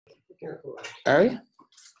All right.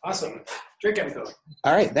 Awesome. Drake Emko.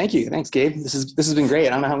 All right. Thank you. Thanks, Gabe. This has been great. I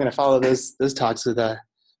don't know how I'm going to follow those talks with.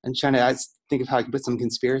 I'm trying to think of how I can put some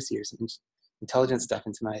conspiracy or some intelligent stuff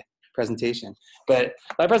into my presentation. But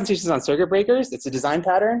my presentation is on circuit breakers. It's a design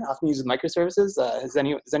pattern often used with microservices. Is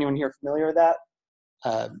anyone here familiar with that?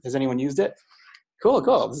 Has anyone used it? Cool.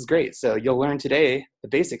 This is great. So you'll learn today the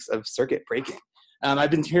basics of circuit breaking.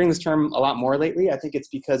 I've been hearing this term a lot more lately. I think it's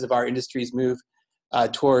because of our industry's move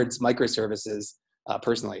towards microservices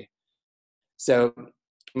personally. So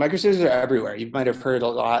microservices are everywhere. You might have heard a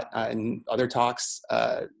lot in other talks.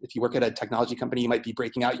 If you work at a technology company, you might be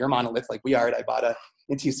breaking out your monolith like we are at Ibotta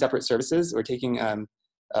into separate services, or taking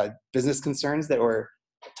business concerns that were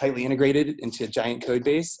tightly integrated into a giant code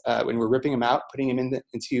base. When we're ripping them out, putting them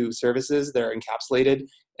into services that are encapsulated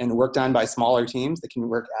and worked on by smaller teams that can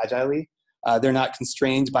work agilely. They're not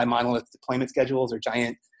constrained by monolith deployment schedules or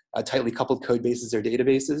giant tightly coupled code bases or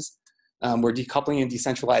databases. We're decoupling and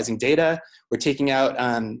decentralizing data. We're taking out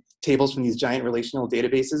tables from these giant relational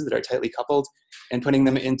databases that are tightly coupled and putting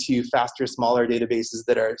them into faster, smaller databases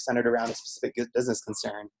that are centered around a specific business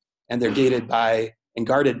concern. And they're gated by and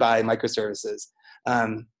guarded by microservices.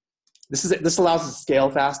 This allows us to scale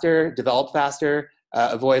faster, develop faster,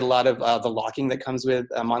 avoid a lot of the locking that comes with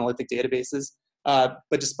monolithic databases. But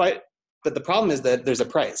the problem is that there's a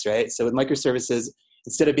price, right? So with microservices,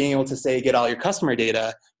 instead of being able to say, get all your customer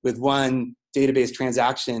data with one database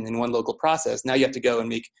transaction in one local process, now you have to go and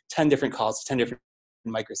make 10 different calls to 10 different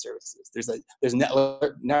microservices. There's a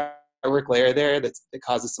network layer there that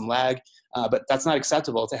causes some lag, but that's not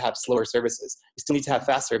acceptable to have slower services. We still need to have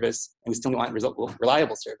fast service, and we still want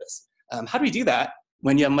reliable service. How do we do that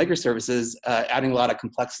when you have microservices adding a lot of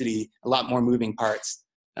complexity, a lot more moving parts?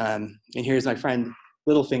 And here's my friend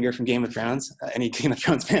Littlefinger from Game of Thrones. Any Game of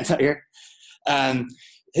Thrones fans out here?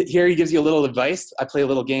 Here he gives you a little advice. I play a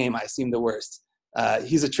little game. I assume the worst.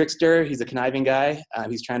 He's a trickster. He's a conniving guy.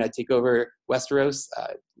 He's trying to take over Westeros,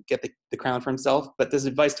 get the crown for himself. But this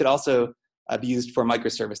advice could also be used for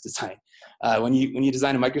microservice design. When you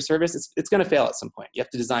design a microservice, it's going to fail at some point. You have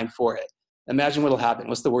to design for it. Imagine what'll happen.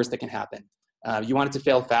 What's the worst that can happen? You want it to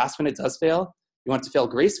fail fast when it does fail. You want it to fail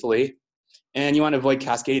gracefully. And you want to avoid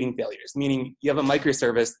cascading failures, meaning you have a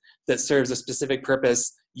microservice that serves a specific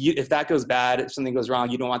purpose. If that goes bad, if something goes wrong,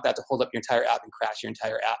 you don't want that to hold up your entire app and crash your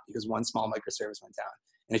entire app because one small microservice went down.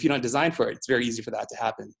 And if you don't design for it, it's very easy for that to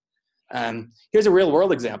happen. Here's a real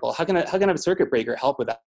world example. How can a circuit breaker help with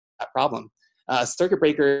that problem? A circuit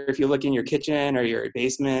breaker, if you look in your kitchen or your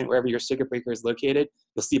basement, wherever your circuit breaker is located,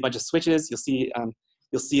 you'll see a bunch of switches.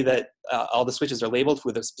 You'll see that all the switches are labeled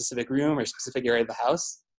with a specific room or specific area of the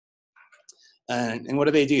house. And what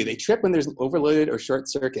do? They trip when there's an overloaded or short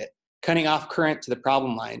circuit, cutting off current to the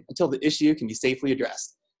problem line until the issue can be safely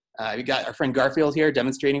addressed. We got our friend Garfield here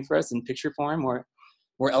demonstrating for us in picture form more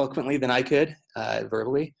eloquently than I could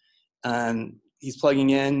verbally. He's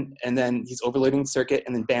plugging in, and then he's overloading the circuit,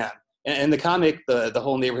 and then bam. In the comic, the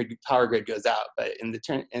whole neighborhood power grid goes out. But in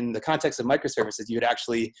the context of microservices, you would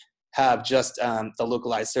actually have just the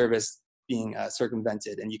localized service being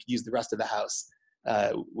circumvented, and you could use the rest of the house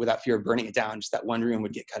without fear of burning it down. Just that one room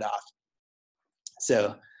would get cut off.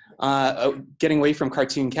 So getting away from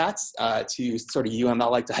cartoon cats to sort of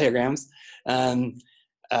UML-like diagrams.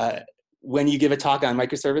 When you give a talk on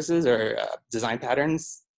microservices or design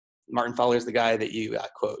patterns, Martin Fowler's the guy that you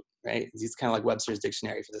quote, right? He's kind of like Webster's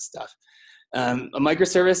dictionary for this stuff. A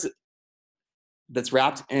microservice that's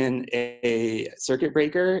wrapped in a circuit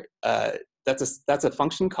breaker, that's a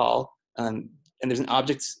function call. And there's an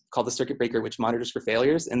object called the circuit breaker which monitors for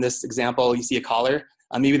failures. In this example, you see a caller.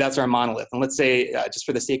 Maybe that's our monolith. And let's say, just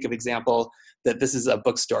for the sake of example, that this is a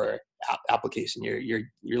bookstore application.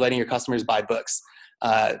 You're letting your customers buy books.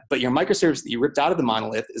 But your microservice that you ripped out of the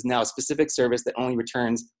monolith is now a specific service that only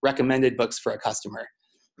returns recommended books for a customer.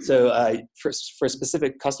 So for a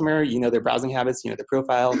specific customer, you know their browsing habits, you know their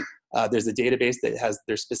profile. There's a database that has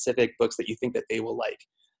their specific books that you think that they will like.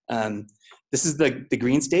 This is the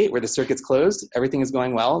green state where the circuit's closed. Everything is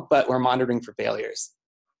going well, but we're monitoring for failures.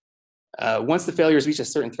 Once the failures reach a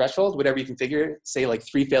certain threshold, whatever you configure, say like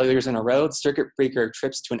 3 failures in a row, the circuit breaker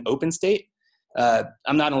trips to an open state.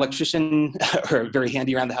 I'm not an electrician or very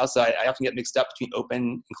handy around the house, so I often get mixed up between open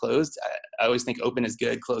and closed. I always think open is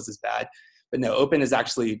good, closed is bad. But no, open is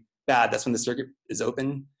actually bad. That's when the circuit is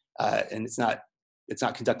open and it's not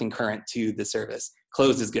conducting current to the service.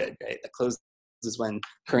 Closed is good, right? The closed is when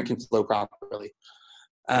current can flow properly.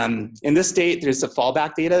 In this state, there's a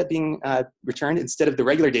fallback data being returned instead of the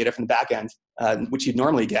regular data from the back end, which you'd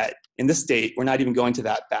normally get. In this state, we're not even going to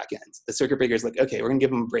that back end. The circuit breaker is like, okay, we're gonna give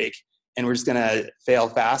them a break, and we're just gonna fail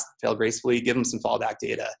fast, fail gracefully, give them some fallback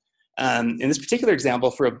data. In this particular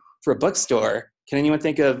example, for a bookstore, can anyone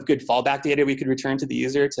think of good fallback data we could return to the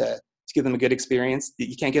user to give them a good experience?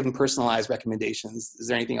 You can't give them personalized recommendations. Is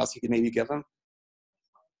there anything else you could maybe give them?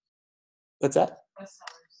 What's that?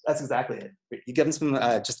 That's exactly it. You give them some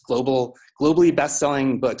just globally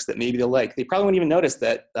best-selling books that maybe they'll like. They probably won't even notice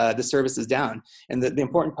that the service is down. And the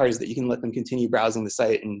important part is that you can let them continue browsing the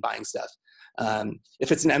site and buying stuff.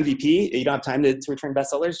 If it's an MVP, you don't have time to return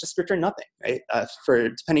bestsellers, just return nothing, right?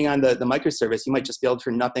 Depending on the microservice, you might just be able to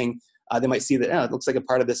return nothing. They might see that, oh, it looks like a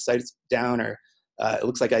part of this site is down, or it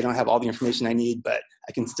looks like I don't have all the information I need, but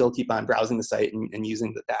I can still keep on browsing the site and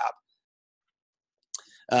using the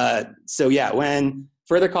app. So yeah, when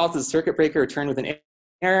further calls to the circuit breaker return with an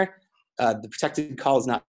error, the protected call is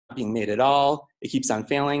not being made at all. It keeps on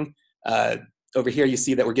failing. Over here, you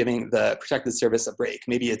see that we're giving the protected service a break.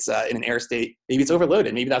 Maybe it's in an error state. Maybe it's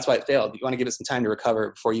overloaded. Maybe that's why it failed. You want to give it some time to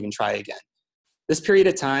recover before you even try again. This period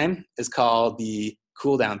of time is called the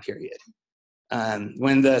cooldown period.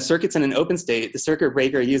 When the circuit's in an open state, the circuit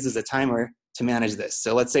breaker uses a timer to manage this.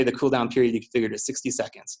 So let's say the cooldown period you configured is 60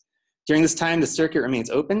 seconds. During this time, the circuit remains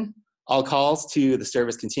open. All calls to the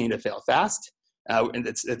service continue to fail fast. And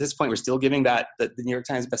at this point, we're still giving the New York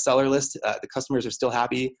Times bestseller list. The customers are still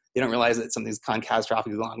happy. They don't realize that something's gone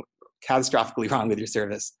catastrophically wrong with your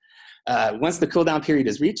service. Once the cooldown period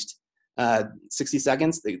is reached, 60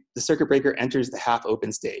 seconds, the circuit breaker enters the half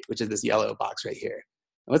open state, which is this yellow box right here.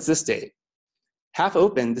 What's this state? Half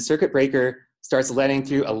open, the circuit breaker starts letting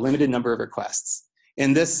through a limited number of requests.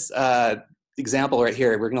 In this example right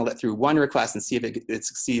here, we're going to let through one request and see if it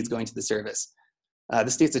succeeds going to the service. The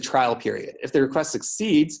state's a trial period. If the request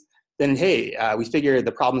succeeds, then hey, we figure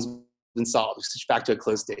the problem's been solved. We switch back to a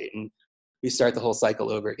closed state and we start the whole cycle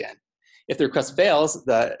over again. If the request fails,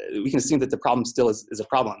 we can assume that the problem still is a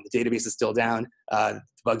problem. The database is still down. The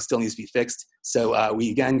bug still needs to be fixed. So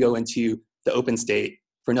we again go into the open state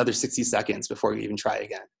for another 60 seconds before we even try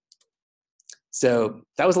again. So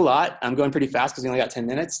that was a lot. I'm going pretty fast because we only got 10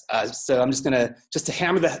 minutes. So I'm just to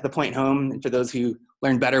hammer the point home, and for those who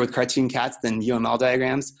learn better with cartoon cats than UML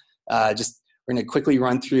diagrams, we're gonna quickly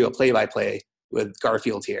run through a play-by-play with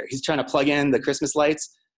Garfield here. He's trying to plug in the Christmas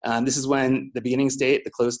lights. This is when the beginning state,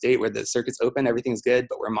 the closed state where the circuit's open, everything's good,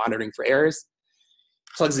 but we're monitoring for errors.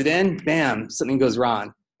 Plugs it in, bam, something goes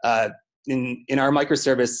wrong. In our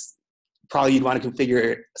microservice, probably you'd want to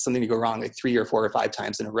configure something to go wrong like 3 or 4 or 5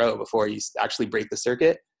 times in a row before you actually break the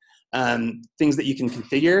circuit. Things that you can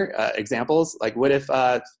configure, examples, like what if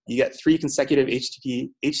you get 3 consecutive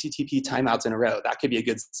HTTP timeouts in a row? That could be a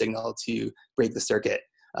good signal to break the circuit.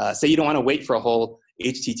 Say you don't want to wait for a whole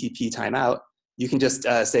HTTP timeout. You can just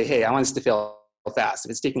say, hey, I want this to fail fast.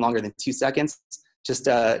 If it's taking longer than 2 seconds, just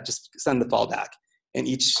send the fallback. And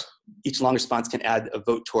each long response can add a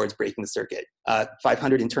vote towards breaking the circuit.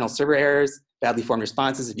 500 internal server errors, badly formed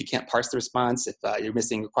responses if you can't parse the response, if you're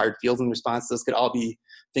missing required fields in the response, those could all be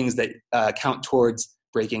things that count towards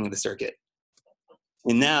breaking the circuit.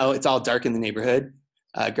 And now it's all dark in the neighborhood.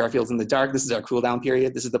 Garfield's in the dark. This is our cooldown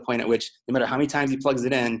period. This is the point at which no matter how many times he plugs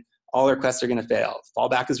it in, all requests are going to fail.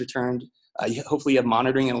 Fallback is returned. Hopefully you have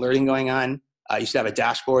monitoring and alerting going on. You should have a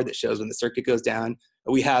dashboard that shows when the circuit goes down.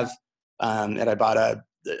 We have at Ibotta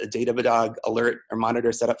a Datadog alert or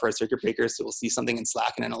monitor set up for our circuit breaker, so we'll see something in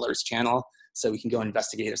Slack in an alerts channel, so we can go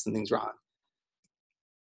investigate if something's wrong.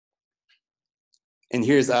 And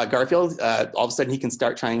here's Garfield. All of a sudden, he can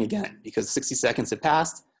start trying again because 60 seconds have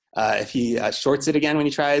passed. If he shorts it again when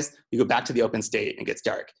he tries, we go back to the open state and it gets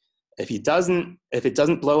dark. If it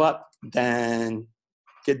doesn't blow up, then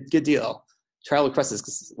good deal. Trial request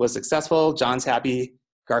was successful. John's happy.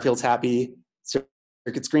 Garfield's happy.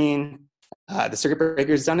 Circuit's green. The circuit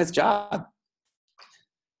breaker's done its job.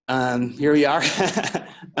 Here we are.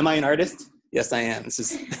 Am I an artist? Yes, I am.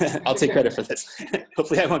 I'll take credit for this.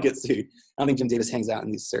 Hopefully I won't get sued. I don't think Jim Davis hangs out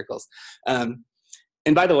in these circles. And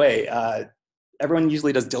by the way, everyone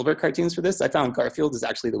usually does Dilbert cartoons for this. I found Garfield is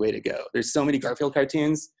actually the way to go. There's so many Garfield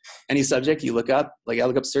cartoons. Any subject you look up, like I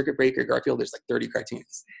look up circuit breaker, Garfield, there's like 30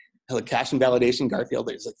 cartoons. I look cache and validation, Garfield,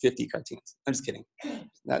 there's like 50 cartoons. I'm just kidding.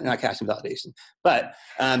 Not cache and validation. But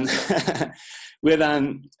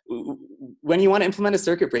when you want to implement a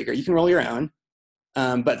circuit breaker, you can roll your own.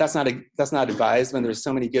 But that's not advised when there's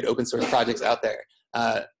so many good open source projects out there.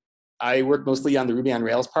 I work mostly on the Ruby on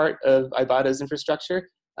Rails part of Ibotta's infrastructure.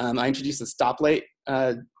 I introduced a stoplight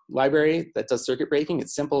library that does circuit breaking.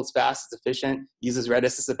 It's simple, it's fast, it's efficient, uses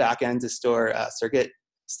Redis as a backend to store circuit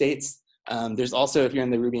states. There's also, if you're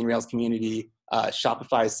in the Ruby on Rails community,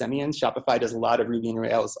 Shopify Semian. Shopify does a lot of Ruby on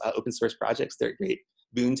Rails open source projects. They're a great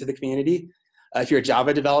boon to the community. If you're a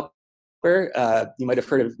Java developer, you might have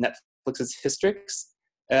heard of Netflix's Hystrix.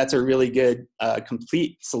 That's a really good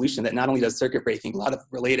complete solution that not only does circuit breaking, a lot of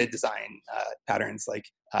related design patterns like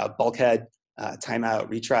bulkhead, timeout,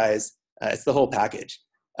 retries. It's the whole package.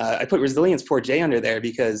 I put Resilience 4J under there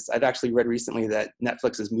because I've actually read recently that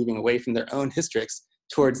Netflix is moving away from their own Hystrix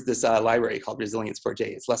towards this library called Resilience 4J.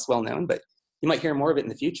 It's less well known, but you might hear more of it in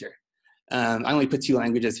the future. I only put 2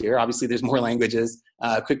 languages here. Obviously, there's more languages.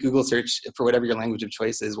 Quick Google search for whatever your language of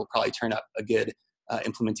choice is will probably turn up a good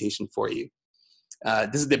implementation for you.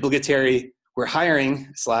 This is the obligatory "we're hiring"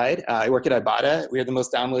 slide. I work at Ibotta. We are the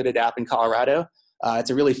most downloaded app in Colorado.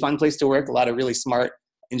 It's a really fun place to work. A lot of really smart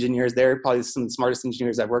engineers there, probably some of the smartest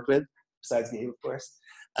engineers I've worked with, besides Gabe, of course.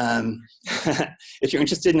 If you're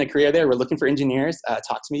interested in a career there, we're looking for engineers.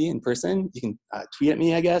 Talk to me in person. You can tweet at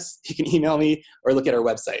me, I guess. You can email me or look at our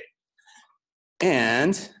website.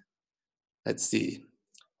 And let's see.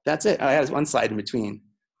 That's it. I have one slide in between.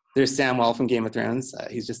 There's Samwell from Game of Thrones.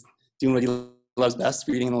 He's just doing what he loves best,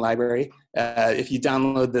 reading in the library. If you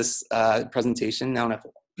download this presentation, now enough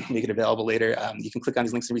make it available later, you can click on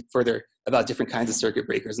these links and read further about different kinds of circuit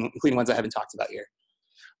breakers, including ones I haven't talked about here.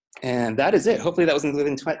 And that is it. Hopefully that was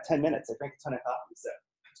within 10 minutes. I drank a ton of coffee, so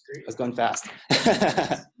that's great. I was going fast.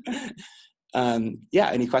 Yeah,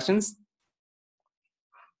 any questions?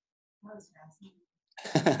 That was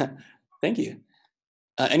fascinating. Thank you.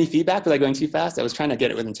 Any feedback? Was I going too fast? I was trying to get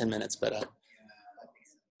it within 10 minutes, but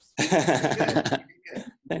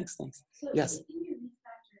thanks. So Yes. in your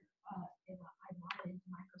refactor in Ibotta into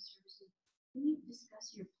microservices, can you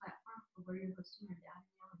discuss your platform for where you're hosting your data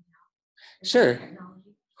now and how? Sure.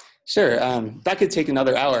 Technology? Sure. That could take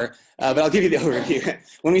another hour, but I'll give you the overview.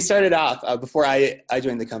 When we started off, before I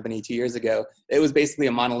joined the company 2 years ago, it was basically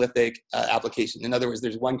a monolithic application. In other words,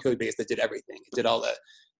 there's one code base that did everything. It did all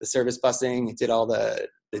the service busing. It did all the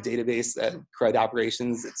database CRUD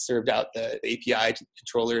operations. It served out the API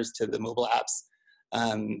controllers to the mobile apps.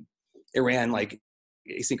 It ran like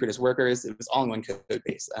asynchronous workers. It was all in one code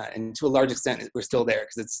base. And to a large extent, we're still there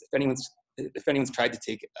because if anyone's tried to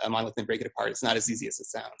take a monolith and break it apart, it's not as easy as it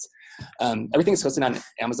sounds. Everything is hosted on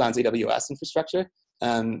Amazon's AWS infrastructure.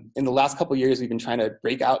 In the last couple of years, we've been trying to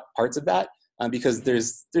break out parts of that because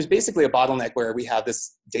there's basically a bottleneck where we have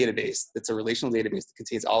this database that's a relational database that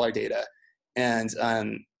contains all our data. And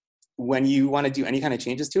when you want to do any kind of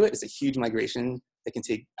changes to it, it's a huge migration that can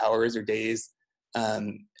take hours or days.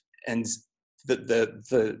 And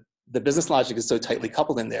the business logic is so tightly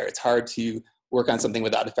coupled in there, it's hard to work on something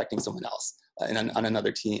without affecting someone else on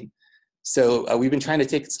another team. So we've been trying to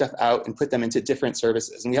take stuff out and put them into different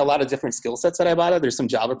services. And we have a lot of different skill sets at Ibotta. There's some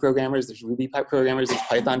Java programmers, there's Ruby programmers, there's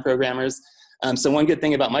Python programmers. So one good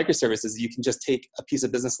thing about microservices is you can just take a piece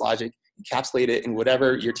of business logic, encapsulate it in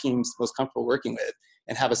whatever your team's most comfortable working with,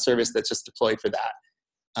 and have a service that's just deployed for that.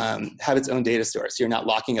 Have its own data store, so you're not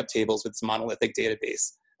locking up tables with this monolithic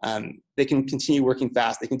database. They can continue working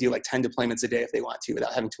fast. They can do like 10 deployments a day if they want to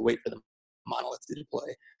without having to wait for the monolith to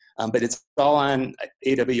deploy. But it's all on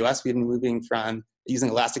AWS. We've been moving from using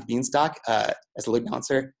Elastic Beanstalk as a load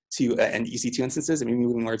balancer to and EC2 instances, and we're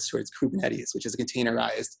moving more towards Kubernetes, which is a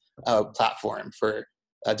containerized platform for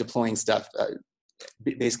deploying stuff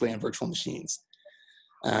basically on virtual machines.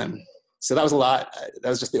 So that was a lot. That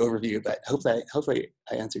was just the overview, but hopefully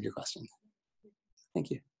I answered your question.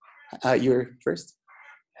 Thank you. You were first.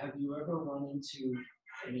 Have you ever run into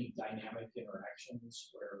any dynamic interactions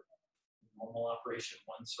where normal operation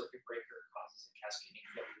one circuit breaker causes a cascading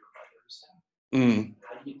failure of others?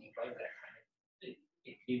 How do you debug that kind of?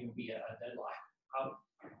 It can even be a deadlock.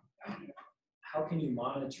 How can you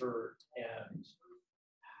monitor and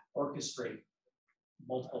orchestrate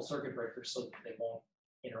multiple circuit breakers so that they won't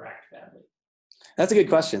interact badly? That's a good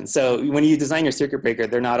question. So when you design your circuit breaker,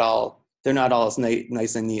 they're not all as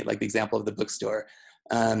nice and neat like the example of the bookstore.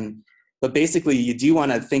 But basically, you do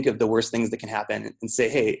want to think of the worst things that can happen and say,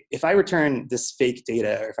 hey, if I return this fake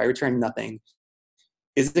data or if I return nothing,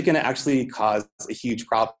 is it going to actually cause a huge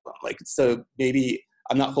problem? Like, so maybe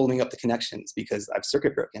I'm not holding up the connections because I've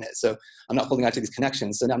circuit broken it. So I'm not holding on to these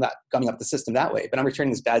connections. So now I'm not gumming up the system that way, but I'm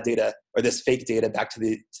returning this bad data or this fake data back to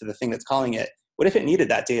the thing that's calling it. What if it needed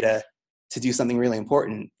that data to do something really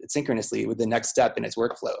important synchronously with the next step in its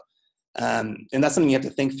workflow? And that's something you have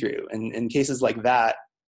to think through. And in cases like that,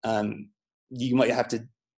 you might have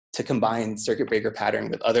to combine circuit breaker pattern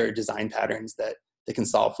with other design patterns that can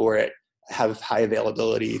solve for it, have high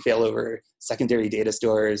availability, failover secondary data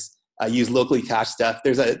stores, use locally cached stuff.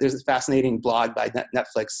 There's a fascinating blog by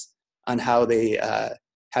Netflix on how they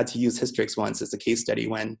had to use Hystrix once as a case study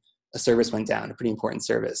when a service went down, a pretty important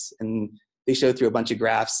service. And they showed through a bunch of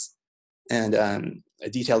graphs and a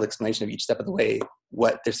detailed explanation of each step of the way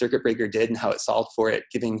what their circuit breaker did and how it solved for it,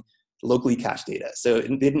 giving locally cached data. So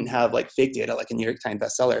they didn't have like fake data like a New York Times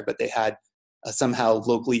bestseller, but they had somehow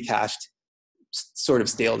locally cached sort of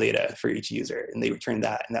stale data for each user, and they returned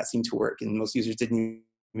that, and that seemed to work. And most users didn't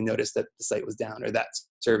even notice that the site was down or that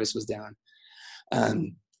service was down.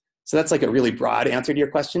 So that's like a really broad answer to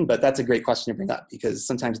your question, but that's a great question to bring up, because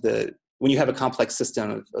sometimes when you have a complex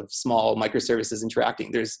system of small microservices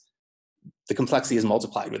interacting, the complexity is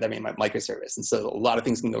multiplied with every microservice. And so a lot of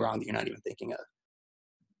things can go wrong that you're not even thinking of.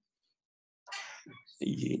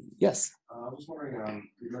 Yes? I was wondering,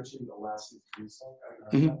 you mentioned Elastic Beanstalk.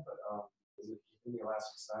 I haven't heard that, but is it in the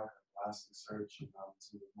Elastic Stack, Elasticsearch, and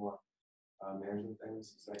some more management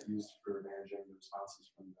things? Is that used for managing the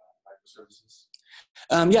responses from microservices?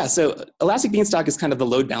 Yeah, so Elastic Beanstalk is kind of the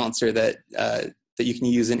load balancer that you can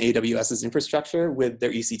use in AWS's infrastructure with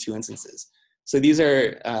their EC2 instances. So these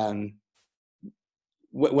are, a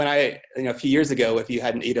few years ago, if you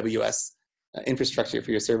had an AWS infrastructure for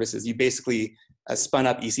your services, you basically spun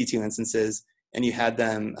up EC2 instances and you had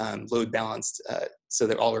them load balanced so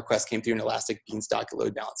that all requests came through an Elastic Beanstalk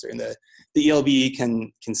load balancer. And the ELB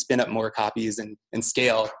can spin up more copies and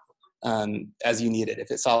scale as you need it.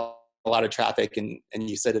 If it saw a lot of traffic and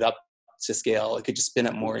you set it up to scale, it could just spin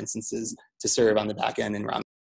up more instances to serve on the back end and run